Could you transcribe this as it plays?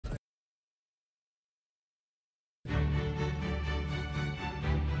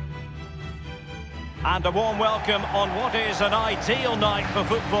And a warm welcome on what is an ideal night for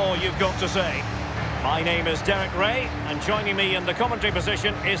football, you've got to say. My name is Derek Ray, and joining me in the commentary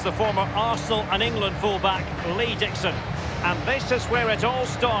position is the former Arsenal and England fullback, Lee Dixon. And this is where it all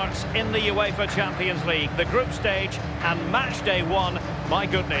starts in the UEFA Champions League, the group stage and match day one. My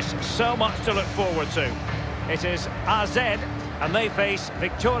goodness, so much to look forward to. It is AZ, and they face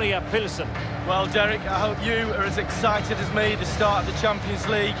Viktoria Plzeň. Well, Derek, I hope you are as excited as me to start the Champions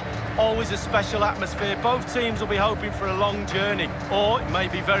League. Always a special atmosphere. Both teams will be hoping for a long journey, or it may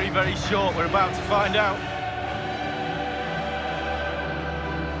be very, very short. We're about to find out.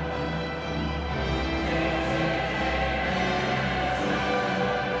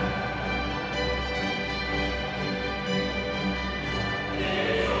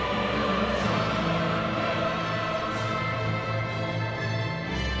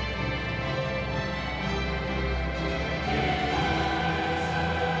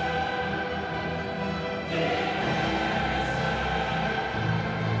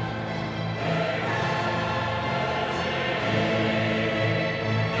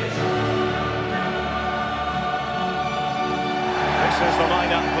 This is the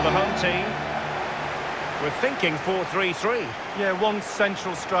lineup for the home team. We're thinking 4-3-3. Yeah, one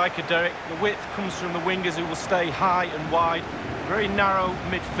central striker, Derek. The width comes from the wingers who will stay high and wide. Very narrow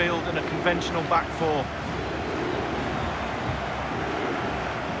midfield and a conventional back four.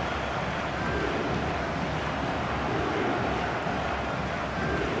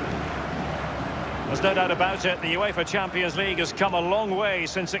 There's no doubt about it, the UEFA Champions League has come a long way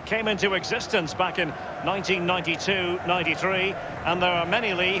since it came into existence back in 1992-93, and there are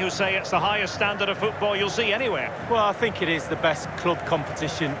many, Lee, who say it's the highest standard of football you'll see anywhere. Well, I think it is the best club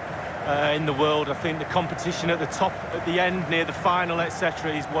competition in the world. I think the competition at the top, at the end, near the final,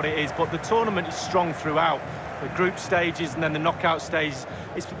 etc., is what it is. But the tournament is strong throughout. The group stages and then the knockout stages.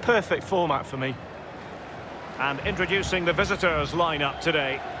 It's the perfect format for me. And introducing the visitors' lineup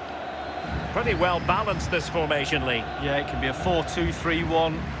today. Pretty well balanced, this formation, Lee. Yeah, it can be a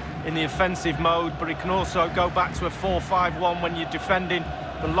 4-2-3-1 in the offensive mode, but it can also go back to a 4-5-1 when you're defending.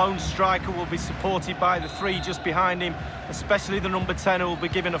 The lone striker will be supported by the three just behind him, especially the number 10 who will be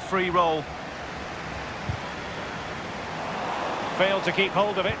given a free roll. Failed to keep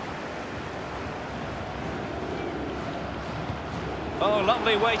hold of it. Oh,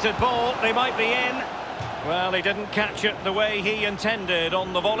 lovely weighted ball. They might be in. Well, he didn't catch it the way he intended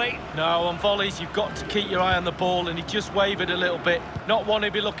on the volley. No, on volleys, you've got to keep your eye on the ball, and he just wavered a little bit. Not one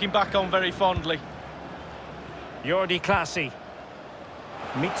he'd be looking back on very fondly. Jordi Clasie.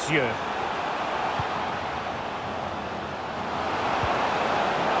 Mitsieu.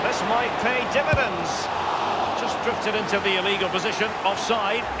 This might pay dividends. Just drifted into the illegal position,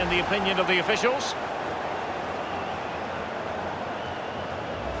 offside, in the opinion of the officials.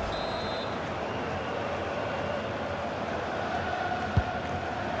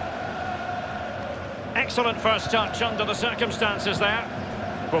 Excellent first touch under the circumstances there.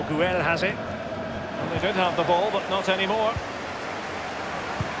 Boguel has it. Well, they did have the ball, but not anymore.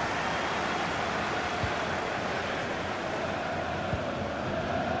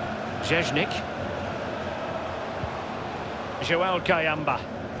 Zeznik. Joel Kayamba.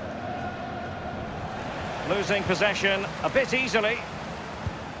 Losing possession a bit easily.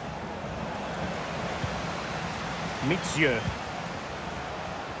 Mitsieu.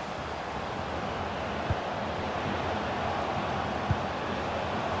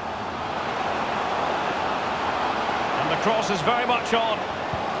 Cross is very much on.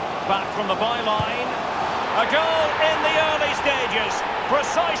 Back from the byline. A goal in the early stages.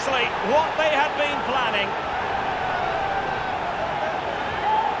 Precisely what they had been planning.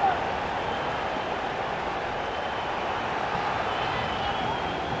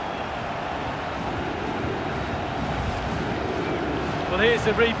 Well, here's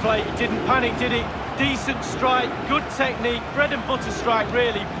the replay. He didn't panic, did he? Decent strike, good technique, bread and butter strike,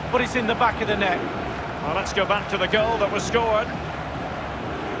 really, but it's in the back of the net. Well, let's go back to the goal that was scored.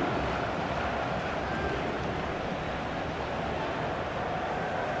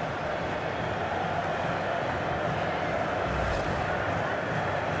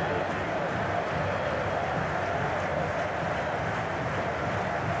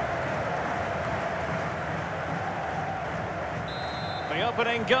 The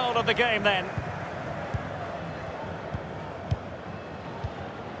opening goal of the game then.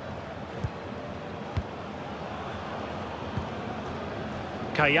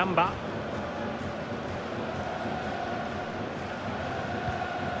 Kayamba.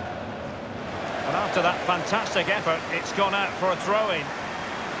 And after that fantastic effort, it's gone out for a throw-in.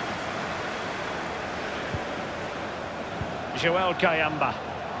 Joel Kayamba.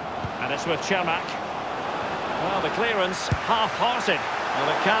 And it's with Cermak. Well, the clearance half-hearted. Well,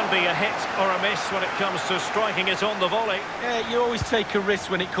 it can be a hit or a miss when it comes to striking it on the volley. Yeah, you always take a risk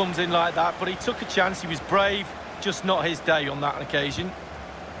when it comes in like that, but he took a chance, he was brave, just not his day on that occasion.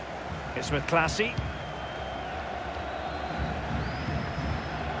 It's with Classy.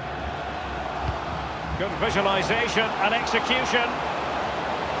 Good visualisation and execution.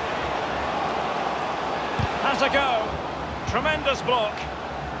 Has a go. Tremendous block.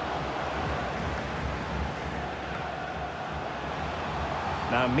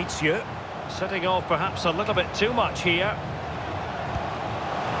 Now Mitsieu, setting off perhaps a little bit too much here.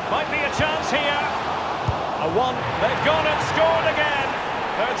 Might be a chance here. A one, they've gone and scored again.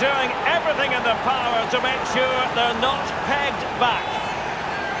 They're doing everything in their power to make sure they're not pegged back.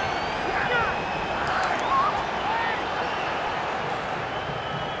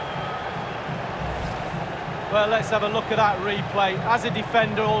 Well, let's have a look at that replay. As a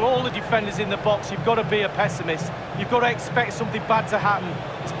defender, all the defenders in the box, you've got to be a pessimist. You've got to expect something bad to happen.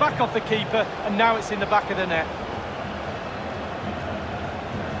 It's back off the keeper, and now it's in the back of the net.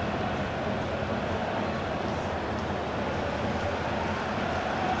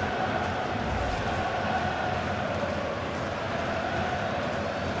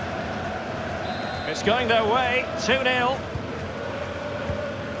 It's going their way, 2-0.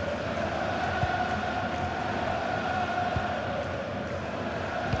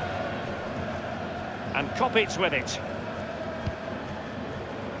 And Kopits with it.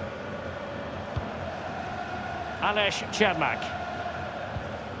 Alesh Chermak.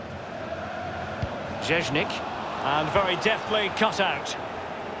 Zheznik. And very deftly cut out.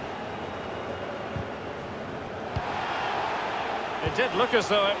 It did look as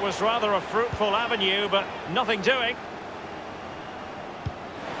though it was rather a fruitful avenue, but nothing doing.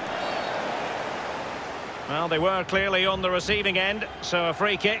 Well, they were clearly on the receiving end, so a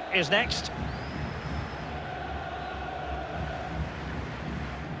free kick is next.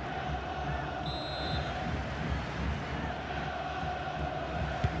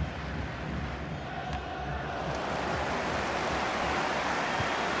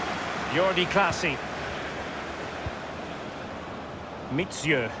 Jordi Classy.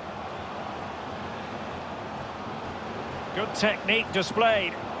 Mitsieu. Good technique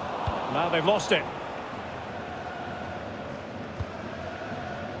displayed. Now they've lost it.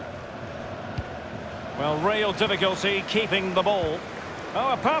 Well, real difficulty keeping the ball.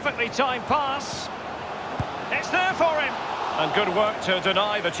 Oh, a perfectly timed pass. It's there for him. And good work to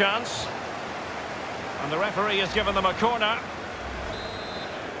deny the chance. And the referee has given them a corner.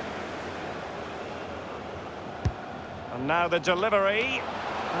 And now the delivery.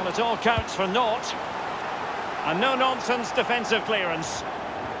 And it all counts for naught. And no-nonsense defensive clearance.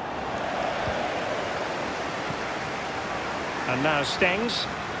 And now Stengs.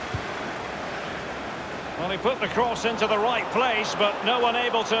 Well, he put the cross into the right place, but no one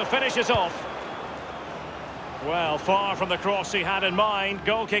able to finish it off. Well, far from the cross he had in mind.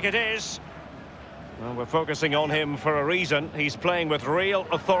 Goal kick it is. Well, we're focusing on him for a reason. He's playing with real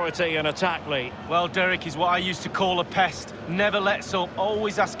authority and attack, Lee. Well, Derek is what I used to call a pest. Never lets up,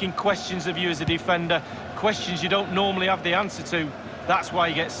 always asking questions of you as a defender. Questions you don't normally have the answer to. That's why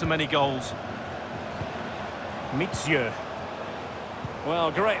he gets so many goals. Mitsieu. Well,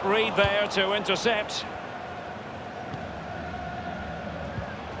 great read there to intercept.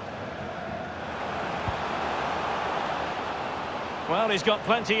 Well, he's got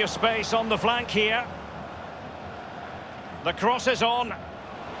plenty of space on the flank here. The cross is on.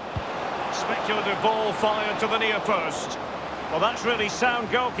 Speculative ball fired to the near post. Well, that's really sound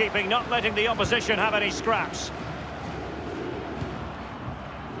goalkeeping, not letting the opposition have any scraps.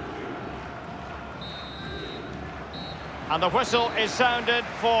 And the whistle is sounded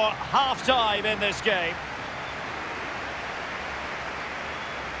for half-time in this game.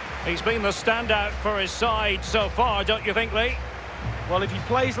 He's been the standout for his side so far, don't you think, Lee? Well, if he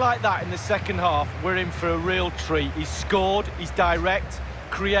plays like that in the second half, we're in for a real treat. He's scored, he's direct,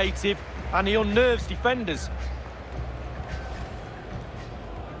 creative, and he unnerves defenders.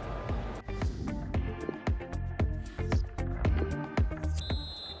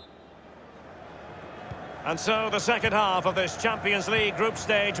 And so the second half of this Champions League group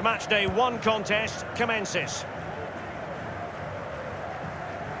stage matchday 1 contest commences.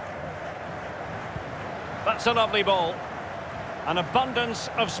 That's a lovely ball. An abundance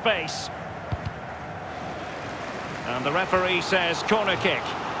of space. And the referee says corner kick.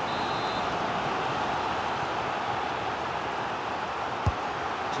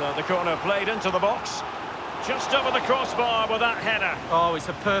 So the corner played into the box. Just over the crossbar with that header. Oh, it's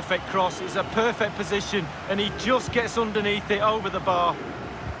a perfect cross. It's a perfect position. And he just gets underneath it over the bar.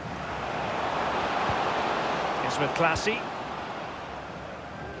 Plays with classy.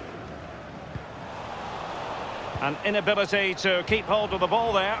 An inability to keep hold of the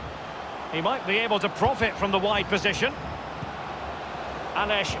ball there. He might be able to profit from the wide position.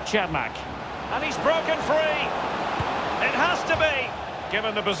 Alesh Chermak. And he's broken free. It has to be.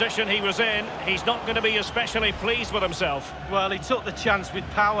 Given the position he was in, he's not going to be especially pleased with himself. Well, he took the chance with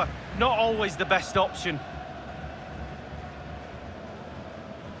power. Not always the best option.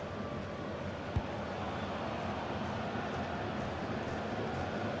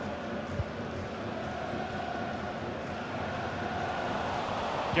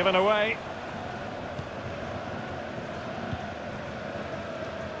 Given away.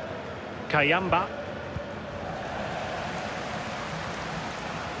 Kayamba.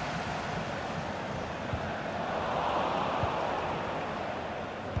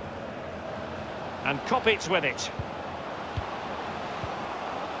 And Kopits with it.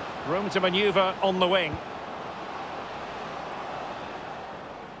 Room to manoeuvre on the wing.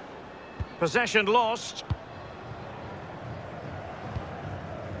 Possession lost.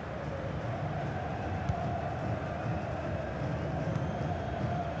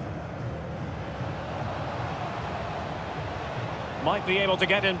 Might be able to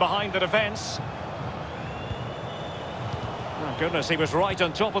get in behind the defence. Oh, goodness, he was right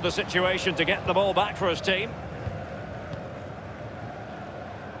on top of the situation to get the ball back for his team.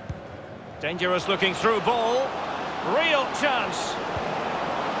 Dangerous looking through ball. Real chance.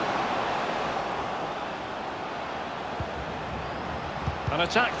 An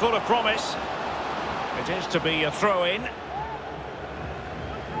attack full of promise. It is to be a throw-in.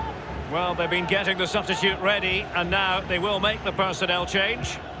 Well, they've been getting the substitute ready, and now they will make the personnel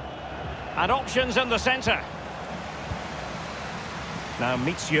change. And options in the centre. Now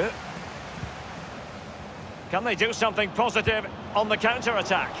Mitsieu. Can they do something positive on the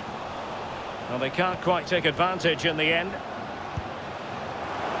counter-attack? Well, they can't quite take advantage in the end.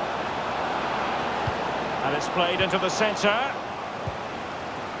 And it's played into the centre.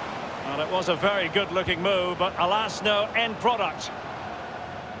 Well, it was a very good-looking move, but alas, no end product.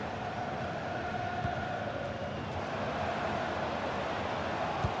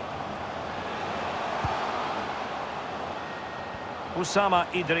 Oussama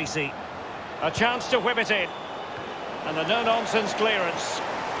Idrissi. A chance to whip it in. And a no-nonsense clearance.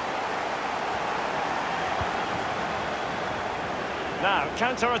 Now,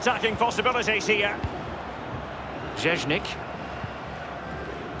 counter-attacking possibilities here. Zeznik.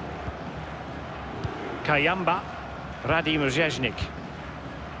 Kayamba. Radim Zeznik.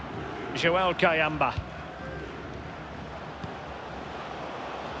 Joel Kayamba.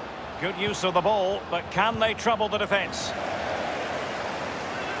 Good use of the ball, but can they trouble the defence?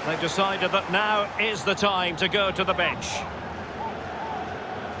 They've decided that now is the time to go to the bench.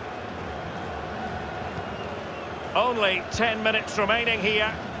 Only 10 minutes remaining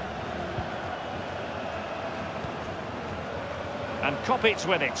here. And Kopits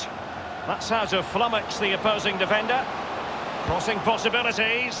with it. That's how to flummox the opposing defender. Crossing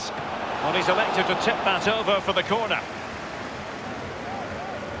possibilities. Well, he's elected to tip that over for the corner.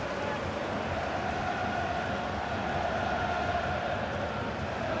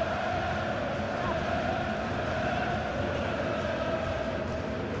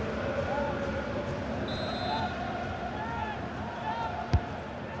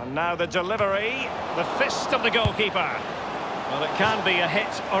 And now the delivery, the fist of the goalkeeper. Well, it can be a hit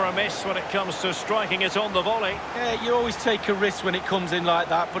or a miss when it comes to striking it on the volley. Yeah, you always take a risk when it comes in like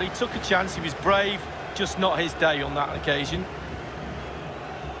that, but he took a chance, he was brave, just not his day on that occasion.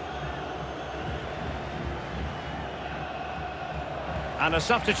 And a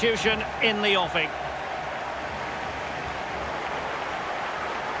substitution in the offing.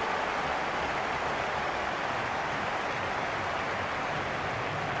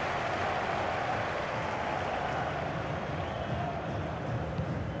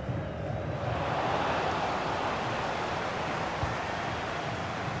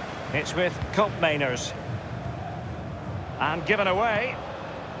 It's with Koopmeiners. And given away.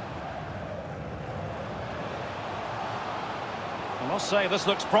 I must say, this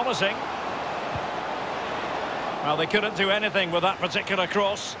looks promising. Well, they couldn't do anything with that particular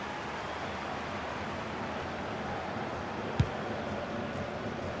cross.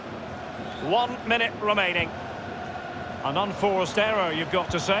 One minute remaining. An unforced error, you've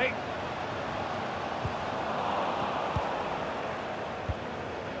got to say.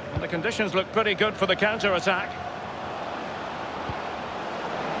 The conditions look pretty good for the counter-attack.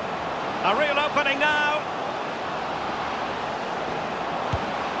 A real opening now.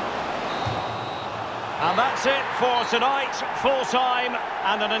 And that's it for tonight, full time,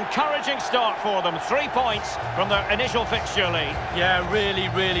 and an encouraging start for them. 3 points from their initial fixture lead. Yeah, really,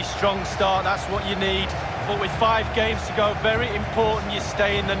 really strong start, that's what you need. But with 5 games to go, very important you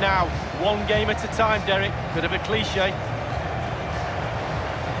stay in the now. One game at a time, Derek, bit of a cliche.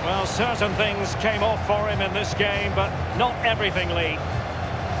 Well, certain things came off for him in this game, but not everything, Lee.